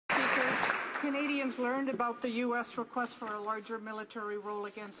Canadians learned about the U.S. request for a larger military role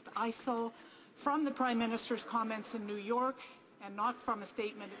against ISIL from the Prime Minister's comments in New York and not from a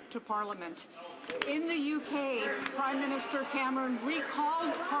statement to Parliament. In the UK, Prime Minister Cameron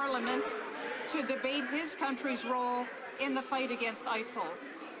recalled Parliament to debate his country's role in the fight against ISIL.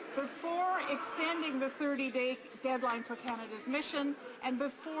 Before extending the 30-day deadline for Canada's mission and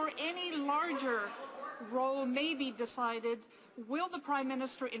before any larger role may be decided, will the Prime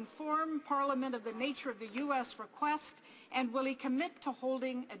Minister inform Parliament of the nature of the U.S. request, and will he commit to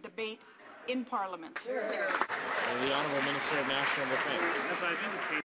holding a debate in Parliament? The Honourable Minister of National Defence. As I've indicated,